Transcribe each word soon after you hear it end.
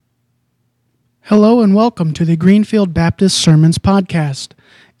Hello and welcome to the Greenfield Baptist Sermons Podcast.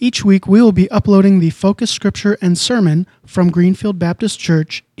 Each week we will be uploading the focus scripture and sermon from Greenfield Baptist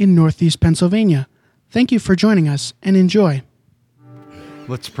Church in Northeast Pennsylvania. Thank you for joining us and enjoy.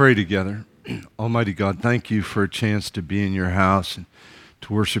 Let's pray together. Almighty God, thank you for a chance to be in your house and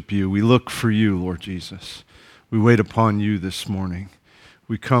to worship you. We look for you, Lord Jesus. We wait upon you this morning.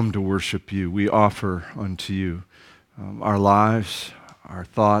 We come to worship you. We offer unto you our lives, our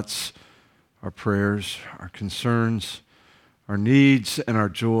thoughts, our prayers, our concerns, our needs, and our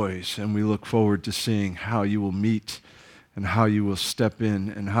joys. And we look forward to seeing how you will meet and how you will step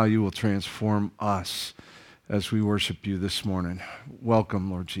in and how you will transform us as we worship you this morning. Welcome,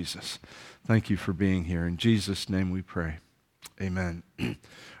 Lord Jesus. Thank you for being here. In Jesus' name we pray. Amen.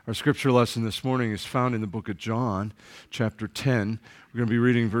 Our scripture lesson this morning is found in the book of John, chapter 10. We're going to be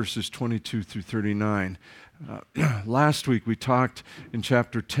reading verses 22 through 39. Last week we talked in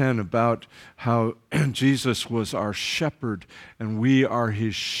chapter 10 about how Jesus was our shepherd and we are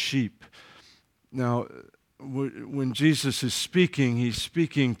his sheep. Now, when Jesus is speaking, he's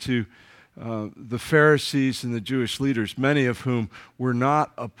speaking to the Pharisees and the Jewish leaders, many of whom were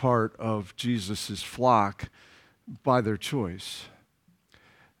not a part of Jesus' flock by their choice.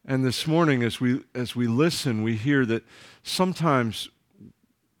 And this morning, as we listen, we hear that sometimes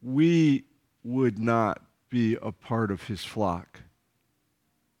we would not be a part of his flock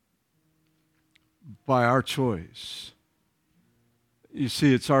by our choice. You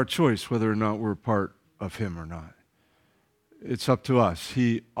see, it's our choice whether or not we're a part of him or not. It's up to us.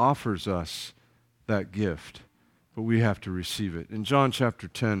 He offers us that gift, but we have to receive it. In John chapter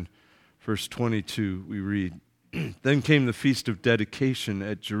 10, verse 22, we read, Then came the feast of dedication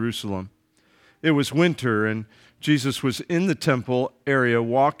at Jerusalem. It was winter, and Jesus was in the temple area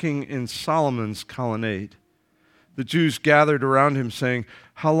walking in Solomon's colonnade. The Jews gathered around him saying,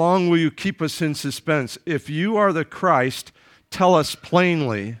 How long will you keep us in suspense? If you are the Christ, tell us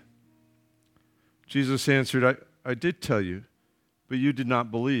plainly. Jesus answered, I did tell you, but you did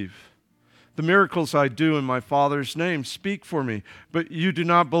not believe. The miracles I do in my Father's name speak for me, but you do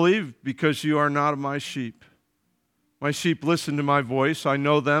not believe because you are not of my sheep. My sheep listen to my voice. I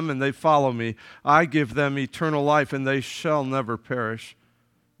know them, and they follow me. I give them eternal life, and they shall never perish.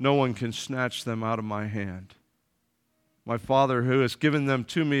 No one can snatch them out of my hand. My Father who has given them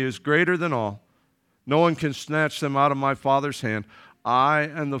to me is greater than all. No one can snatch them out of my Father's hand. I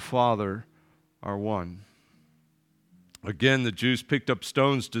and the Father are one. Again, the Jews picked up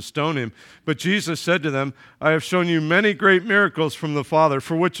stones to stone him, but Jesus said to them, I have shown you many great miracles from the Father.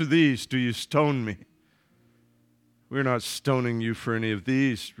 For which of these do you stone me? We're not stoning you for any of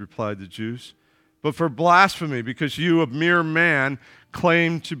these, replied the Jews, but for blasphemy, because you, a mere man,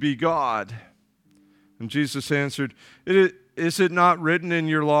 claim to be God. And Jesus answered, Is it not written in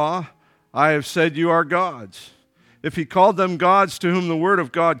your law, I have said you are gods? If he called them gods to whom the word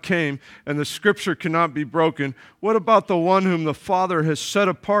of God came, and the scripture cannot be broken, what about the one whom the Father has set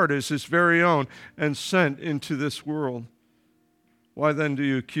apart as his very own and sent into this world? Why then do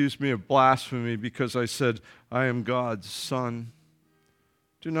you accuse me of blasphemy because I said I am God's son?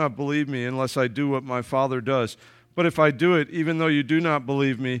 Do not believe me unless I do what my Father does. But if I do it, even though you do not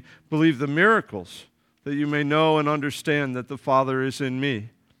believe me, believe the miracles, that you may know and understand that the Father is in me,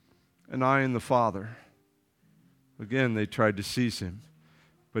 and I in the Father. Again, they tried to seize him,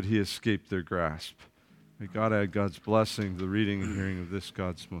 but he escaped their grasp. May God add God's blessing to the reading and hearing of this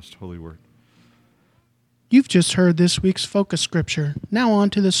God's most holy word. You've just heard this week's focus scripture. Now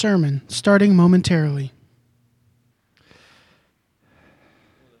on to the sermon, starting momentarily.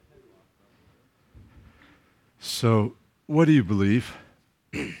 So, what do you believe?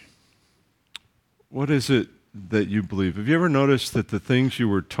 What is it that you believe? Have you ever noticed that the things you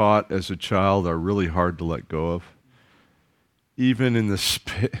were taught as a child are really hard to let go of? Even in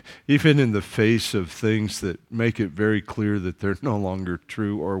the face of things that make it very clear that they're no longer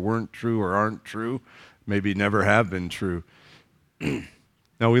true or weren't true or aren't true, maybe never have been true.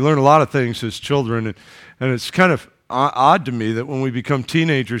 Now, we learn a lot of things as children, and it's kind of odd to me that when we become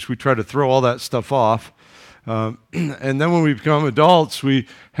teenagers, we try to throw all that stuff off. And then when we become adults, we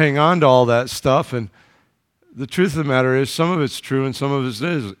hang on to all that stuff. And the truth of the matter is, some of it's true and some of it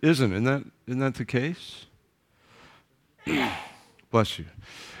isn't. Isn't that the case? Bless you.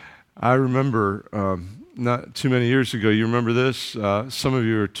 I remember not too many years ago, you remember this? Some of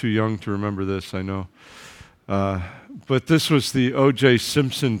you are too young to remember this, I know. But this was the O.J.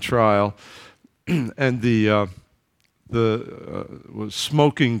 Simpson trial and the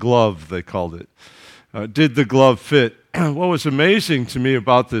smoking glove, they called it. Did the glove fit? What was amazing to me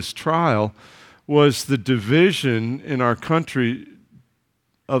about this trial was the division in our country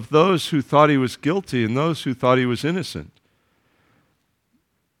of those who thought he was guilty and those who thought he was innocent.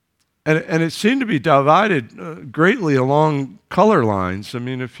 And it seemed to be divided greatly along color lines. I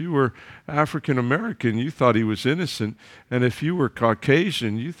mean, if you were African American, you thought he was innocent, and if you were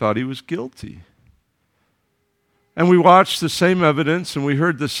Caucasian, you thought he was guilty. And we watched the same evidence, and we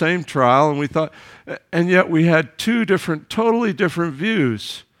heard the same trial, and we thought, and yet we had two totally different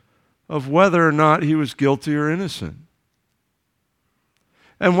views of whether or not he was guilty or innocent.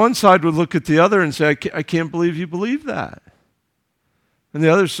 And one side would look at the other and say, I can't believe you believe that. And the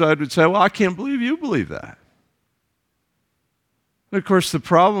other side would say, well, I can't believe you believe that. And of course, the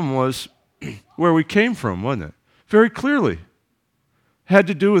problem was where we came from, wasn't it? Very clearly. It had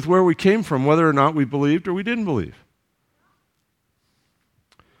to do with where we came from, whether or not we believed or we didn't believe.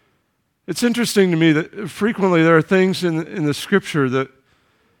 It's interesting to me that frequently there are things in the Scripture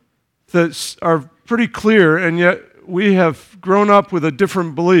that are pretty clear, and yet we have grown up with a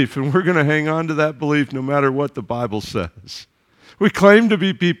different belief, and we're going to hang on to that belief no matter what the Bible says. We claim to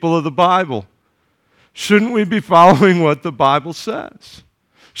be people of the Bible. Shouldn't we be following what the Bible says?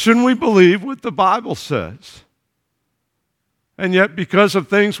 Shouldn't we believe what the Bible says? And yet, because of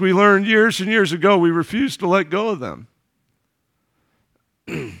things we learned years and years ago, we refuse to let go of them.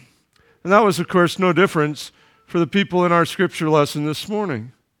 And that was, of course, no difference for the people in our scripture lesson this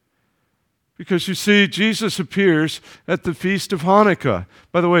morning. Because you see, Jesus appears at the Feast of Hanukkah.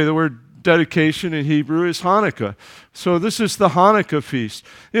 By the way, the word dedication in Hebrew is Hanukkah. So this is the Hanukkah feast.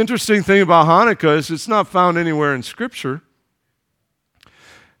 The interesting thing about Hanukkah is it's not found anywhere in Scripture,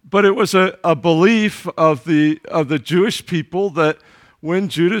 but it was a belief of the Jewish people that when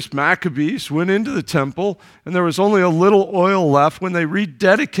Judas Maccabees went into the temple and there was only a little oil left, when they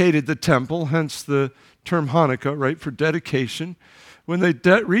rededicated the temple, hence the term Hanukkah, right, for dedication, when they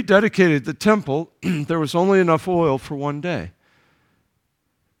rededicated the temple, there was only enough oil for one day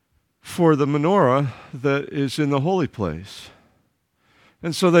for the menorah that is in the holy place.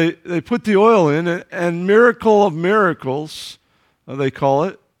 And so they put the oil in, and miracle of miracles, they call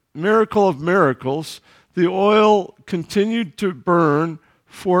it, miracle of miracles, the oil continued to burn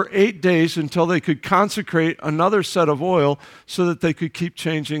for 8 days until they could consecrate another set of oil so that they could keep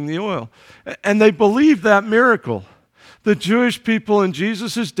changing the oil. And they believed that miracle. The Jewish people in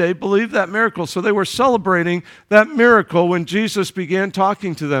Jesus' day believed that miracle, so they were celebrating that miracle when Jesus began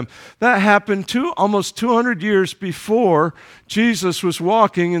talking to them. That happened almost 200 years before Jesus was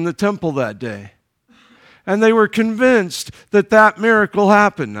walking in the temple that day. And they were convinced that that miracle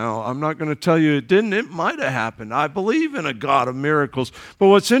happened. Now, I'm not going to tell you it didn't. It might have happened. I believe in a God of miracles. But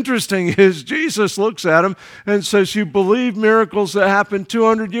what's interesting is Jesus looks at them and says, you believe miracles that happened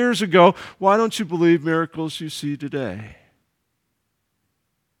 200 years ago. Why don't you believe miracles you see today?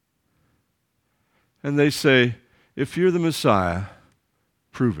 And they say, if you're the Messiah,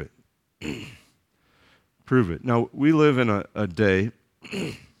 prove it. Prove it. Now, we live in a day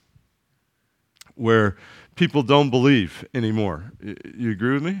where people don't believe anymore. You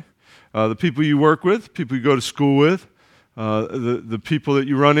agree with me? The people you work with, people you go to school with, the people that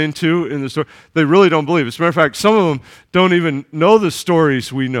you run into in the store, they really don't believe. As a matter of fact, some of them don't even know the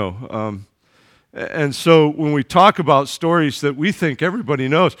stories we know. And so when we talk about stories that we think everybody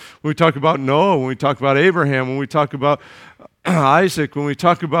knows, when we talk about Noah, when we talk about Abraham, when we talk about Isaac, when we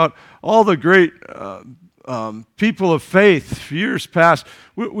talk about all the great people of faith years past,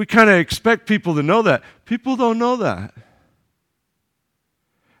 we kind of expect people to know that. People don't know that.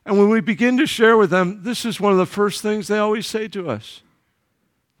 And when we begin to share with them, this is one of the first things they always say to us.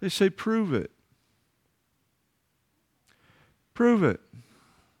 They say, prove it. Prove it.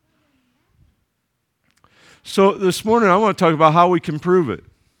 So this morning I want to talk about how we can prove it.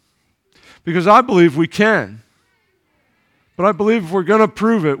 Because I believe we can. But I believe if we're going to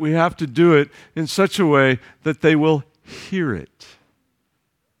prove it, we have to do it in such a way that they will hear it.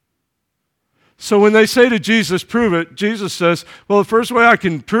 So when they say to Jesus, prove it, Jesus says, well, the first way I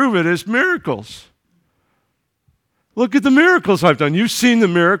can prove it is miracles. Look at the miracles I've done. You've seen the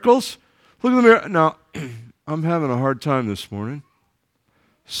miracles. Look at the miracles. Now, I'm having a hard time this morning,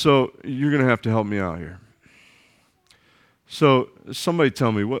 so you're going to have to help me out here. So somebody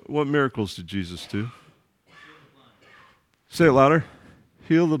tell me, what miracles did Jesus do? Say it louder.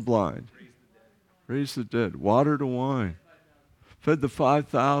 Heal the blind. Raise the dead. Water to wine. Fed the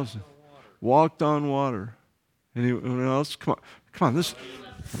 5,000. Walked on water. Anyone else? Come on. This.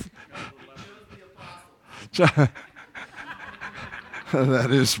 That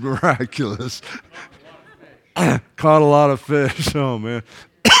is miraculous. Caught a lot of fish. Oh, man.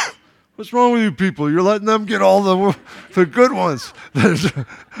 What's wrong with you people? You're letting them get all the good ones.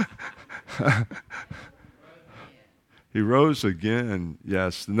 He rose again,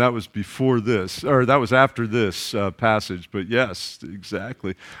 yes. And that was before this, or that was after this passage. But yes,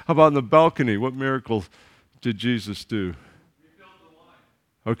 exactly. How about in the balcony? What miracle did Jesus do?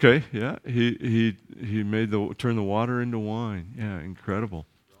 Okay, yeah. He turned the water into wine. Yeah, incredible.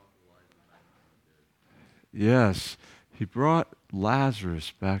 Yes. He brought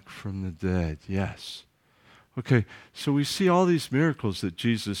Lazarus back from the dead. Yes. Okay, so we see all these miracles that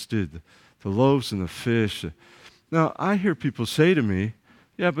Jesus did, the loaves and the fish. Now, I hear people say to me,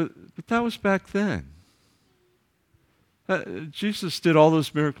 yeah, but that was back then. Jesus did all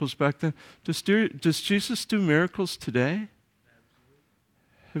those miracles back then. Does Jesus do miracles today?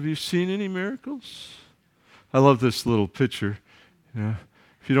 Have you seen any miracles? I love this little picture. Yeah.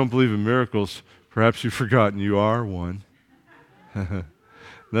 If you don't believe in miracles, perhaps you've forgotten you are one.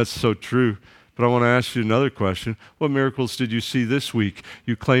 That's so true. But I want to ask you another question. What miracles did you see this week?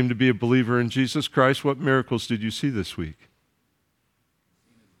 You claim to be a believer in Jesus Christ. What miracles did you see this week?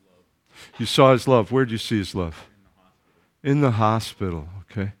 You saw his love. Where did you see his love? In the hospital.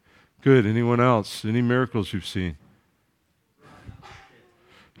 Okay. Good. Anyone else? Any miracles you've seen?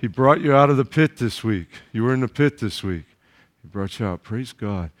 He brought you out of the pit this week. You were in the pit this week. He brought you out. Praise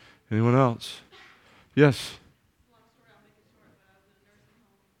God. Anyone else? Yes.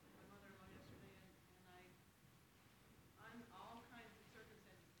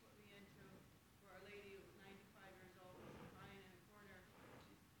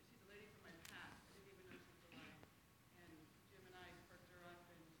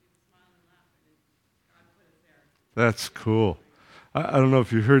 That's cool. I don't know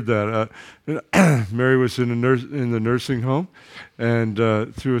if you heard that. Mary was in the nursing home, and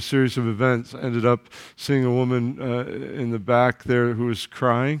through a series of events, ended up seeing a woman in the back there who was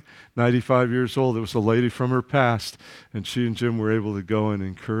crying, 95 years old. It was a lady from her past, and she and Jim were able to go and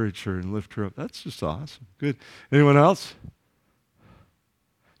encourage her and lift her up. That's just awesome. Good. Anyone else?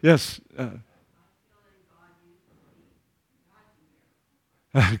 Yes.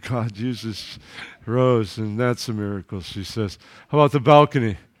 God uses Rose, and that's a miracle, she says. How about the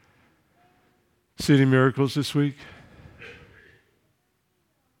balcony? See any miracles this week?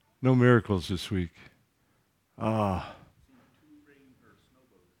 No miracles this week. Two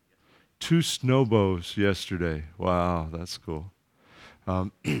snowbows yesterday. Wow, that's cool. I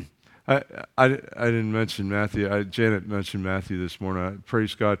didn't mention Matthew. Janet mentioned Matthew this morning. I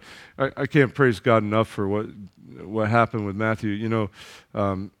praise God. I can't praise God enough for what happened with Matthew. You know,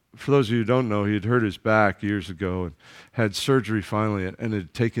 for those of you who don't know, he had hurt his back years ago and had surgery finally, and it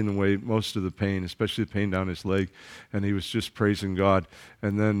had taken away most of the pain, especially the pain down his leg, and he was just praising God.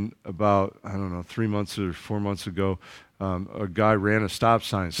 And then about, 3 months or 4 months ago, a guy ran a stop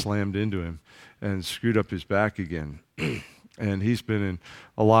sign, slammed into him, and screwed up his back again. And he's been in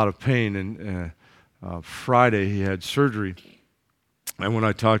a lot of pain. And Friday he had surgery. And when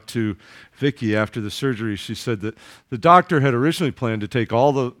I talked to Vicki after the surgery, she said that the doctor had originally planned to take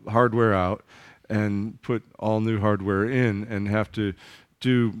all the hardware out and put all new hardware in and have to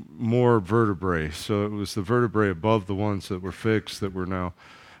do more vertebrae. So it was the vertebrae above the ones that were fixed that were now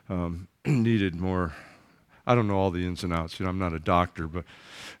needed more. I don't know all the ins and outs. I'm not a doctor, but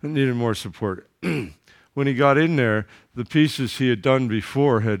it needed more support. When he got in there, the pieces he had done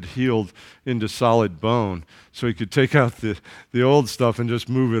before had healed into solid bone, so he could take out the old stuff and just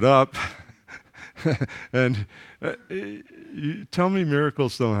move it up. And you tell me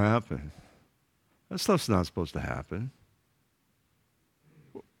miracles don't happen. That stuff's not supposed to happen.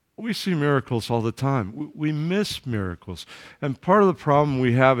 We see miracles all the time. We miss miracles. And part of the problem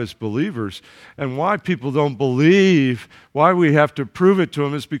we have as believers, and why people don't believe, why we have to prove it to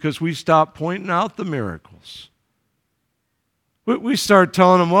them, is because we stop pointing out the miracles. We start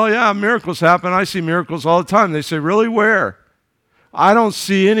telling them, well, yeah, miracles happen. I see miracles all the time. They say, really, where? I don't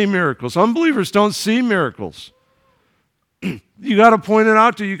see any miracles. Unbelievers don't see miracles. You got to point it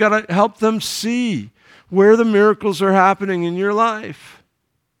out to you. You got to help them see where the miracles are happening in your life,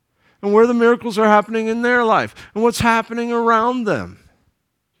 and where the miracles are happening in their life, and what's happening around them.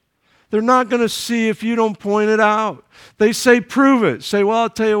 They're not going to see if you don't point it out. They say, prove it. Say, well, I'll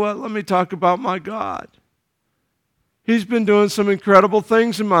tell you what, let me talk about my God. He's been doing some incredible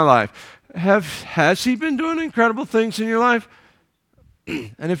things in my life. Has he been doing incredible things in your life?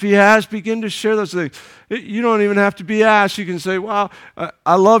 And if he has, begin to share those things. You don't even have to be asked. You can say, wow,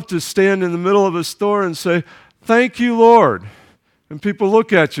 I love to stand in the middle of a store and say, thank you, Lord. And people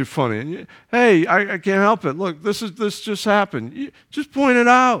look at you funny. And hey, I can't help it. Look, this just happened. Just point it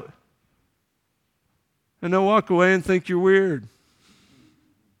out. And they'll walk away and think you're weird.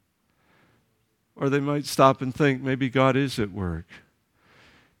 Or they might stop and think maybe God is at work.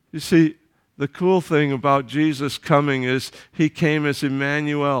 You see, The cool thing about Jesus coming is he came as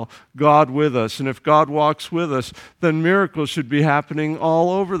Emmanuel, God with us. And if God walks with us, then miracles should be happening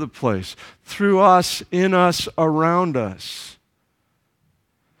all over the place, through us, in us, around us.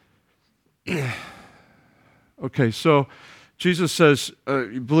 Okay, so Jesus says,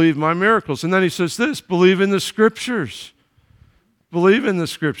 believe my miracles. And then he says this, believe in the Scriptures. Believe in the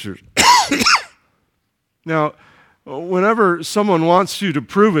Scriptures. Now, whenever someone wants you to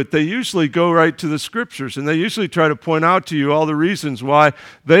prove it, they usually go right to the Scriptures, and they usually try to point out to you all the reasons why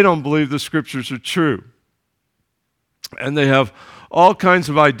they don't believe the Scriptures are true. And they have all kinds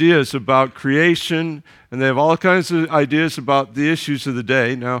of ideas about creation, and they have all kinds of ideas about the issues of the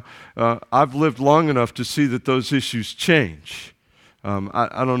day. Now, I've lived long enough to see that those issues change.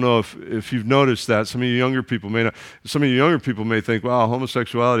 I don't know if you've noticed that. Some of you younger people may not. Some of you younger people may think, wow,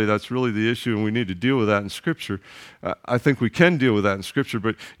 homosexuality, that's really the issue, and we need to deal with that in Scripture. I think we can deal with that in Scripture,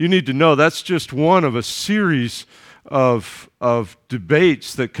 but you need to know that's just one of a series of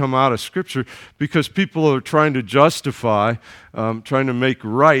debates that come out of Scripture because people are trying to justify, trying to make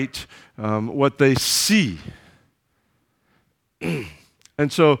right what they see.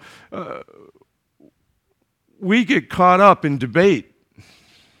 And so we get caught up in debate.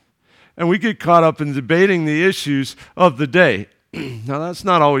 And we get caught up in debating the issues of the day. Now, that's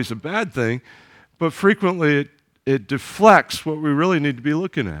not always a bad thing, but frequently it deflects what we really need to be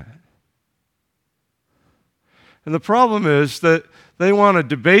looking at. And the problem is that they want to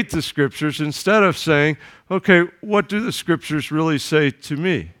debate the Scriptures instead of saying, okay, what do the Scriptures really say to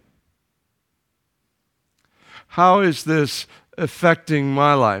me? How is this affecting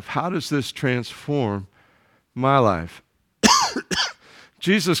my life? How does this transform my life?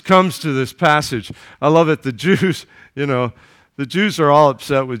 Jesus comes to this passage. I love it. The Jews are all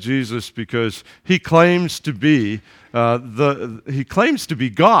upset with Jesus because he claims to be he claims to be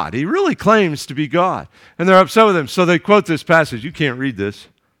God. He really claims to be God. And they're upset with him. So they quote this passage. You can't read this.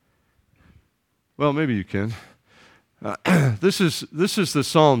 Well, maybe you can. This is the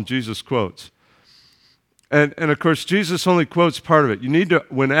psalm Jesus quotes. And of course, Jesus only quotes part of it. You need to,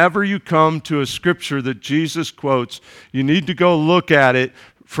 whenever you come to a scripture that Jesus quotes, you need to go look at it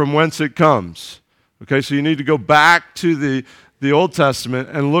from whence it comes. Okay, so you need to go back to the Old Testament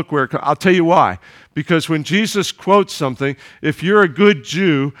and look where it comes. I'll tell you why. Because when Jesus quotes something, if you're a good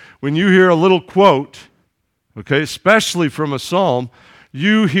Jew, when you hear a little quote, okay, especially from a psalm,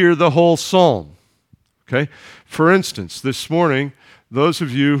 you hear the whole psalm. Okay? For instance, this morning, those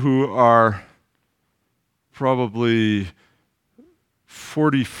of you who are probably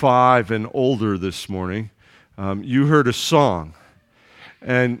 45 and older this morning, you heard a song.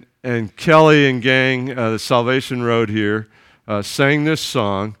 And Kelly and gang, the Salvation Road here, sang this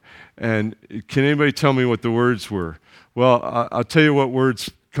song. And can anybody tell me what the words were? Well, I'll tell you what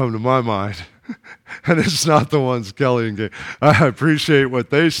words come to my mind. And it's not the ones Kelly and gang. I appreciate what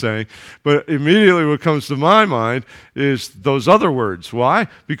they sang. But immediately what comes to my mind is those other words. Why?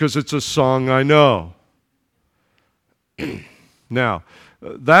 Because it's a song I know. Now,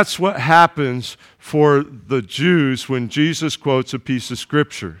 that's what happens for the Jews when Jesus quotes a piece of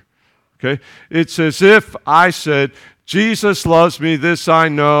Scripture. Okay? It's as if I said, Jesus loves me, this I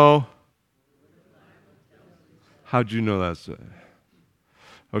know. How'd you know that's it?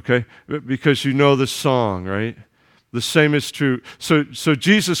 Okay? Because you know the song, right? The same is true. So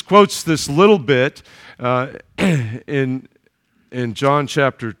Jesus quotes this little bit in John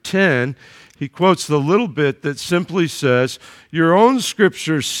chapter 10. He quotes the little bit that simply says, your own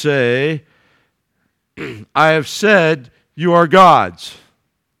scriptures say, I have said you are gods.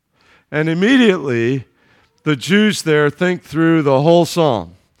 And immediately, the Jews there think through the whole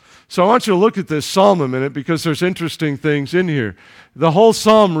psalm. So I want you to look at this psalm a minute because there's interesting things in here. The whole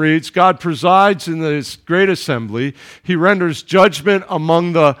psalm reads, God presides in this great assembly. He renders judgment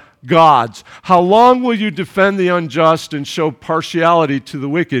among the gods. How long will you defend the unjust and show partiality to the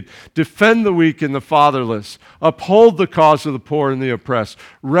wicked? Defend the weak and the fatherless. Uphold the cause of the poor and the oppressed.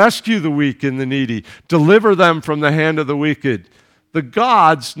 Rescue the weak and the needy. Deliver them from the hand of the wicked. The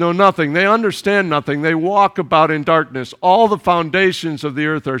gods know nothing. They understand nothing. They walk about in darkness. All the foundations of the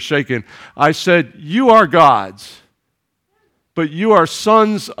earth are shaken. I said, you are gods, but you are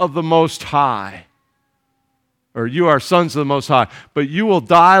sons of the Most High. Or you are sons of the Most High, but you will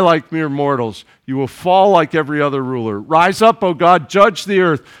die like mere mortals. You will fall like every other ruler. Rise up, O God, judge the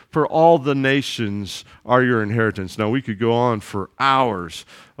earth, for all the nations are your inheritance. Now, we could go on for hours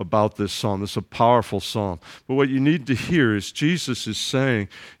about this psalm. This is a powerful psalm. But what you need to hear is Jesus is saying,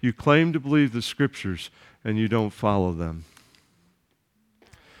 you claim to believe the Scriptures, and you don't follow them.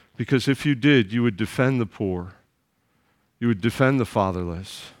 Because if you did, you would defend the poor. You would defend the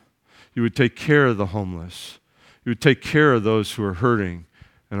fatherless. You would take care of the homeless. You would take care of those who are hurting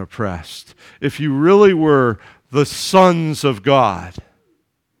and oppressed. If you really were the sons of God,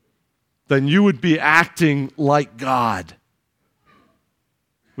 then you would be acting like God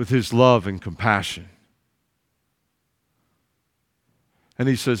with his love and compassion. And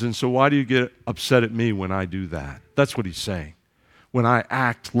he says, and so why do you get upset at me when I do that? That's what he's saying. When I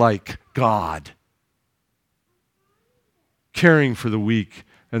act like God, caring for the weak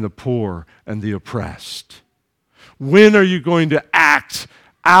and the poor and the oppressed. When are you going to act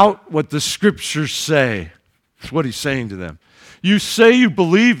out what the Scriptures say? That's what he's saying to them. You say you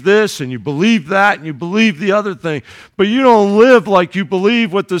believe this and you believe that and you believe the other thing, but you don't live like you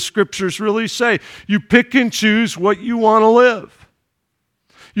believe what the Scriptures really say. You pick and choose what you want to live.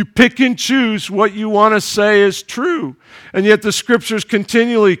 You pick and choose what you want to say is true. And yet the Scriptures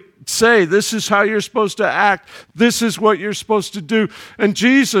continually say, this is how you're supposed to act. This is what you're supposed to do. And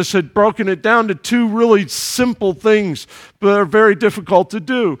Jesus had broken it down to two really simple things, but are very difficult to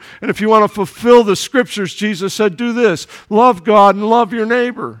do. And if you want to fulfill the Scriptures, Jesus said, do this. Love God and love your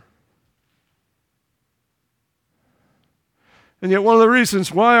neighbor. And yet one of the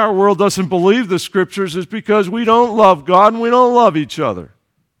reasons why our world doesn't believe the Scriptures is because we don't love God and we don't love each other.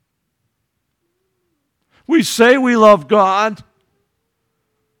 We say we love God,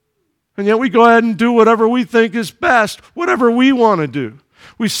 and yet we go ahead and do whatever we think is best, whatever we want to do.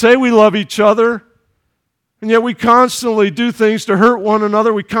 We say we love each other, and yet we constantly do things to hurt one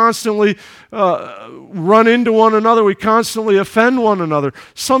another. We constantly run into one another. We constantly offend one another,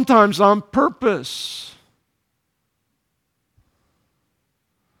 sometimes on purpose.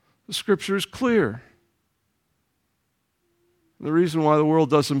 The Scripture is clear. The reason why the world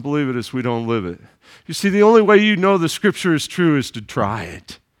doesn't believe it is we don't live it. You see, the only way you know the Scripture is true is to try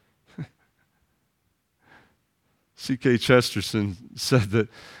it. G.K. Chesterton said that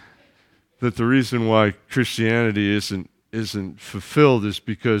the reason why Christianity isn't fulfilled is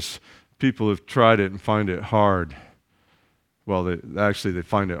because people have tried it and find it hard. Well, they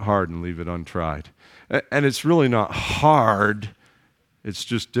find it hard and leave it untried. And it's really not hard. It's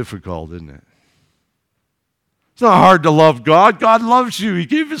just difficult, isn't it? It's not hard to love God. God loves you. He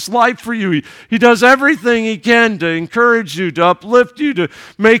gave his life for you. He does everything he can to encourage you, to uplift you, to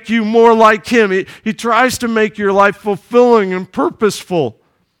make you more like him. He tries to make your life fulfilling and purposeful.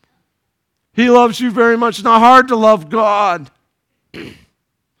 He loves you very much. It's not hard to love God. And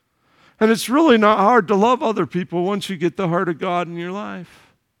it's really not hard to love other people once you get the heart of God in your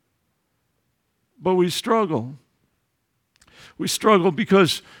life. But we struggle. We struggle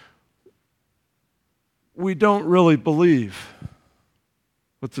because we don't really believe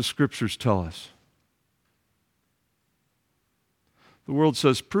what the Scriptures tell us. The world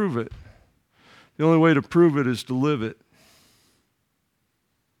says, prove it. The only way to prove it is to live it.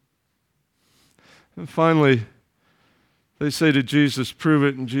 And finally, they say to Jesus, prove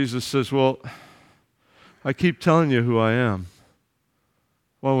it. And Jesus says, well, I keep telling you who I am.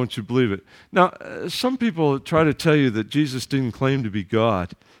 Why won't you believe it? Now, some people try to tell you that Jesus didn't claim to be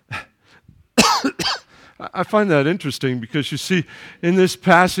God. I find that interesting because you see, in this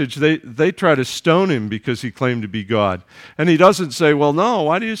passage, they try to stone him because he claimed to be God. And he doesn't say, well, no,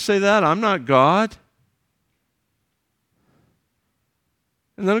 why do you say that? I'm not God.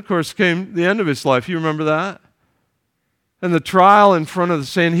 And then, of course, came the end of his life. You remember that? And the trial in front of the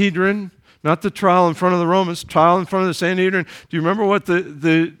Sanhedrin, not the trial in front of the Romans, trial in front of the Sanhedrin. Do you remember what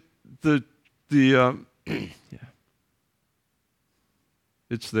yeah.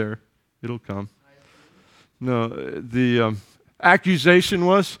 It's there. It'll come. No, the accusation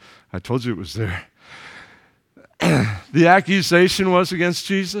was, I told you it was there. The accusation was against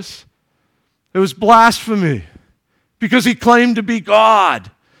Jesus. It was blasphemy because he claimed to be God.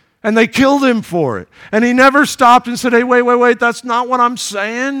 And they killed him for it. And he never stopped and said, hey, wait, that's not what I'm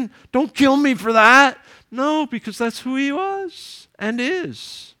saying. Don't kill me for that. No, because that's who he was and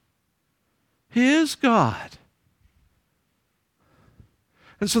is. He is God.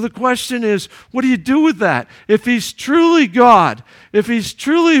 And so the question is, what do you do with that? If he's truly God, if he's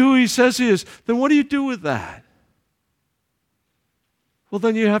truly who he says he is, then what do you do with that? Well,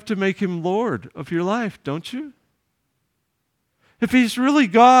 then you have to make him Lord of your life, don't you? If he's really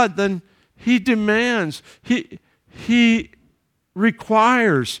God, then he demands, he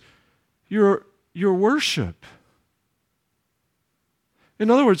requires your worship. In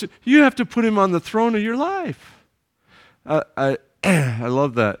other words, you have to put him on the throne of your life. I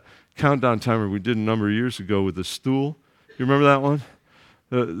love that countdown timer we did a number of years ago with the stool. You remember that one?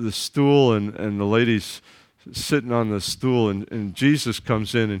 The stool and the lady's sitting on the stool and Jesus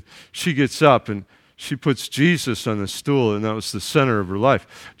comes in and she gets up and she puts Jesus on the stool, and that was the center of her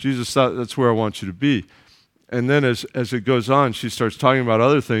life. Jesus thought, that's where I want you to be. And then as it goes on, she starts talking about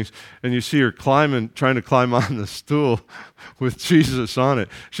other things, and you see her trying to climb on the stool with Jesus on it.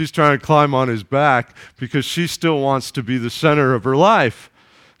 She's trying to climb on his back because she still wants to be the center of her life.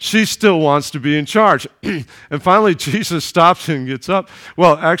 She still wants to be in charge. And finally, Jesus stops and gets up.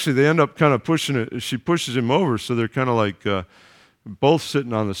 Well, actually, they end up kind of pushing it. She pushes him over, so they're kind of like both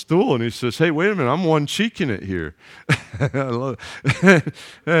sitting on the stool, and he says, hey, wait a minute, I'm one cheeking it here.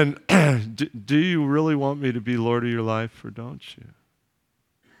 And do you really want me to be Lord of your life, or don't you?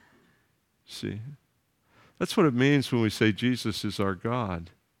 See? That's what it means when we say Jesus is our God,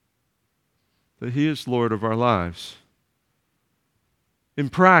 that he is Lord of our lives. In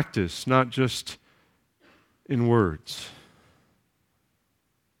practice, not just in words.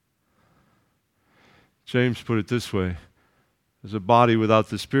 James put it this way: as a body without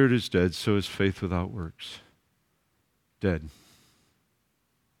the Spirit is dead, so is faith without works. Dead.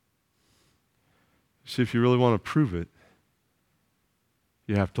 See, if you really want to prove it,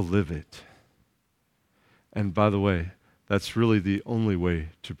 you have to live it. And by the way, that's really the only way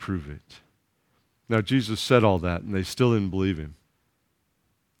to prove it. Now, Jesus said all that, and they still didn't believe him.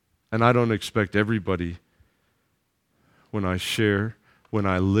 And I don't expect everybody, when I share, when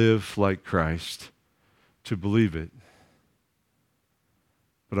I live like Christ, to believe it.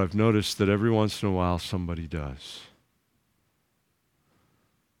 But I've noticed that every once in a while somebody does.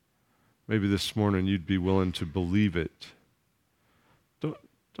 Maybe this morning you'd be willing to believe it.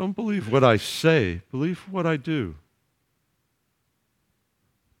 Don't believe what I say. Believe what I do.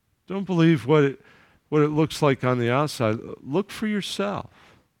 Don't believe what it looks like on the outside. Look for yourself.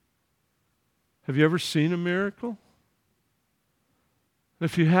 Have you ever seen a miracle?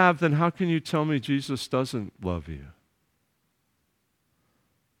 If you have, then how can you tell me Jesus doesn't love you?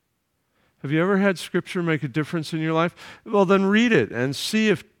 Have you ever had Scripture make a difference in your life? Well, then read it and see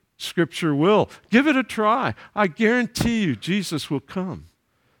if Scripture will. Give it a try. I guarantee you Jesus will come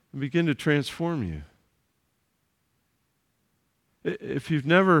and begin to transform you. If you've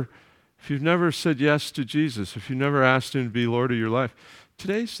never said yes to Jesus, if you've never asked him to be Lord of your life,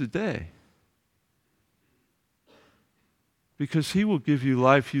 today's the day. Because he will give you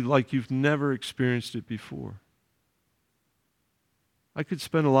life like you've never experienced it before. I could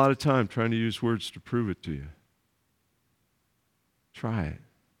spend a lot of time trying to use words to prove it to you. Try it.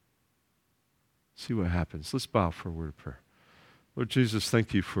 See what happens. Let's bow for a word of prayer. Lord Jesus,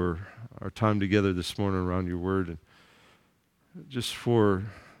 thank you for our time together this morning around your word, and just for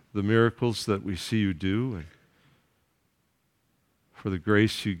the miracles that we see you do, and for the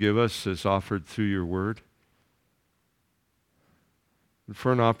grace you give us as offered through your word, and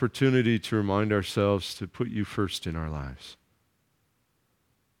for an opportunity to remind ourselves to put you first in our lives.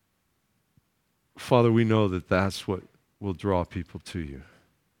 Father, we know that that's what will draw people to you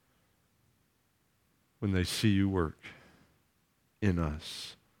when they see you work in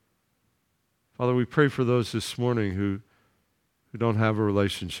us. Father, we pray for those this morning who don't have a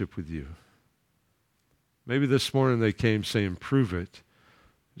relationship with you. Maybe this morning they came saying, prove it.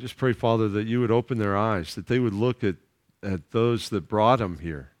 Just pray, Father, that you would open their eyes, that they would look at those that brought them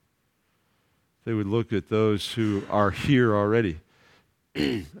here. They would look at those who are here already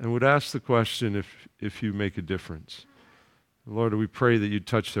and would ask the question if you make a difference. Lord, we pray that you'd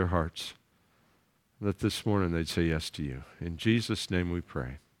touch their hearts, that this morning they'd say yes to you. In Jesus' name we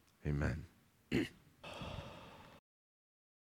pray. Amen.